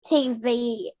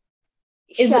TV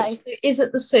Is show.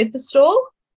 it the Superstore?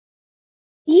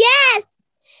 Yes!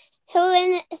 Who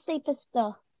in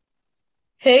Superstore?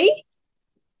 Who?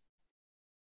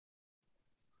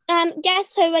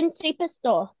 Guess who in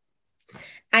Superstore?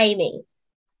 Amy.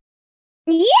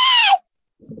 Yes!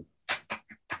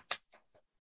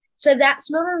 So that's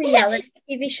not a reality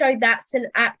TV show. That's an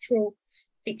actual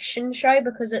fiction show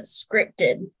because it's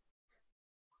scripted.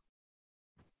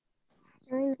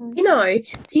 Do you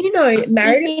know,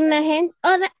 Married? You see my hand?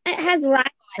 Oh, it has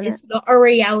right. It's not a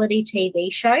reality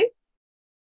TV show.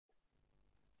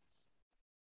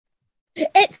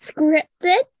 It's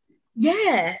scripted.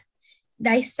 Yeah.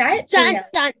 They say it's a Dun, reality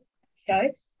dun.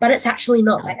 show, but it's actually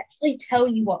not. They actually tell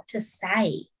you what to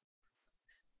say.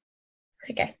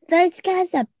 Okay. Those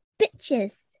guys are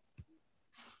bitches.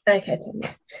 Okay,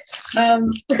 Tanya.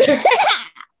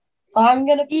 I'm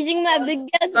gonna Using my big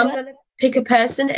guess. pick a person